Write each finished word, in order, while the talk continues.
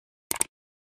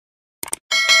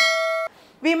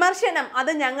വിമർശനം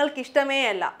അത് ഞങ്ങൾക്ക് ഇഷ്ടമേ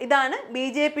അല്ല. ഇതാണ്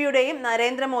ബിജെപിയുടെയും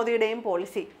നരേന്ദ്രമോദിയുടെയും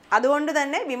പോളിസി. അതുകൊണ്ട്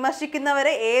തന്നെ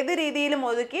വിമർശിക്കുന്നവരെ ഏത് രീതിയിലും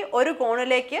ഒതുക്കി ഒരു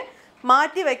കോണിലേക്ക്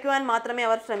മാറ്റി വയ്ക്കുവാൻ മാത്രമേ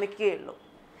അവർ ശ്രമിക്കുകയുള്ളൂ.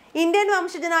 ഇന്ത്യൻ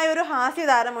വംശജനായ ഒരു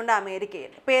ഹാസ്യതാരമുണ്ട്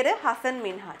അമേരിക്കയിൽ. പേര് ഹസൻ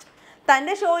മിൻഹാജ്.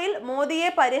 തൻ്റെ ഷോയിൽ മോദിയെ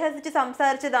പരിഹസിച്ച്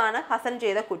സംസാരിച്ചതാണ് ഹസൻ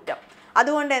ചെയ്ത കുറ്റം.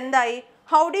 അതുകൊണ്ട് എന്തായി?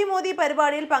 ഹൗഡി മോദി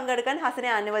പരിപാടിയിൽ പങ്കെടുക്കാൻ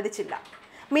ഹസനെ അനുവദിച്ചില്ല.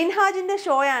 മിൻഹാജിൻ്റെ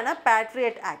ഷോയാണ്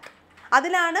പാട്രിയറ്റ് ആക്ട്.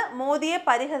 അതിലാണ് മോദിയെ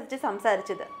പരിഹസിച്ച്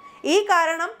സംസാരിച്ചത്. ഈ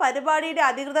കാരണം പരിപാടിയുടെ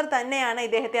അധികൃതർ തന്നെയാണ്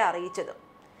ഇദ്ദേഹത്തെ അറിയിച്ചത്.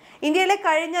 ഇന്ത്യയിലെ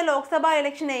കഴിഞ്ഞ ലോക്സഭാ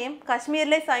ഇലക്ഷനെയും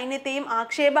കശ്മീരിലെ സൈന്യത്തെയും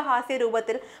ആക്ഷേപഹാസ്യ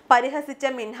രൂപത്തിൽ പരിഹസിച്ച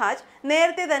മിൻഹാജ്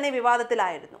നേരത്തെ തന്നെ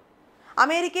വിവാദത്തിലായിരുന്നു.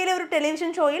 അമേരിക്കയിലെ ഒരു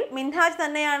ടെലിവിഷൻ ഷോയിൽ മിൻഹാജ്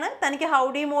തന്നെയാണ് തനിക്ക്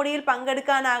ഹൗഡി മോഡിയിൽ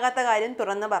പങ്കെടുക്കാനാകാത്ത കാര്യം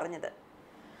തുറന്നു പറഞ്ഞത്.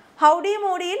 ഹൗഡി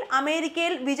മോഡിയിൽ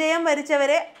അമേരിക്കയിൽ വിജയം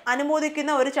വരിച്ചവരെ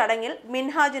അനുമോദിക്കുന്ന ഒരു ചടങ്ങിൽ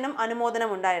മിൻഹാജിനും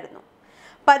അനുമോദനമുണ്ടായിരുന്നു.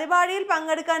 പരിപാടിയിൽ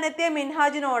പങ്കെടുക്കാനെത്തിയ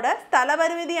മിൻഹാജിനോട്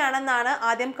സ്ഥലപരിമിതിയാണെന്നാണ്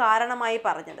ആദ്യം കാരണമായി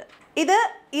പറഞ്ഞത്. ഇത്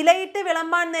ഇലയിട്ട്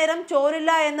വിളമ്പാൻ നേരം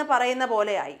ചോരില്ല എന്ന് പറയുന്ന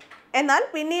പോലെയായി. എന്നാൽ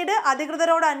പിന്നീട്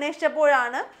അധികൃതരോട്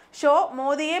അന്വേഷിച്ചപ്പോഴാണ് ഷോ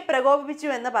മോദിയെ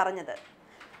പ്രകോപിപ്പിച്ചുവെന്ന് പറഞ്ഞത്.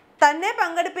 തന്നെ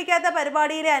പങ്കെടുപ്പിക്കാത്ത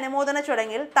പരിപാടിയിലെ അനുമോദന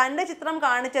ചടങ്ങിൽ തൻ്റെ ചിത്രം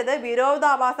കാണിച്ചത്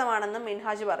വിരോധാഭാസമാണെന്നും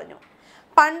മിൻഹാജ് പറഞ്ഞു.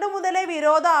 പണ്ടു മുതലേ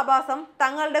വിരോധാഭാസം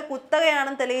തങ്ങളുടെ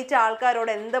കുത്തകയാണെന്ന് തെളിയിച്ച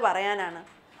ആൾക്കാരോട് എന്ത് പറയാനാണ്?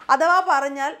 അഥവാ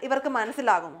പറഞ്ഞാൽ ഇവർക്ക്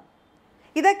മനസ്സിലാകുമോ?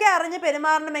 ഇതൊക്കെ അറിഞ്ഞ്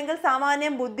പെരുമാറണമെങ്കിൽ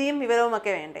സാമാന്യം ബുദ്ധിയും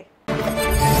വിവരവുമൊക്കെ വേണ്ടേ?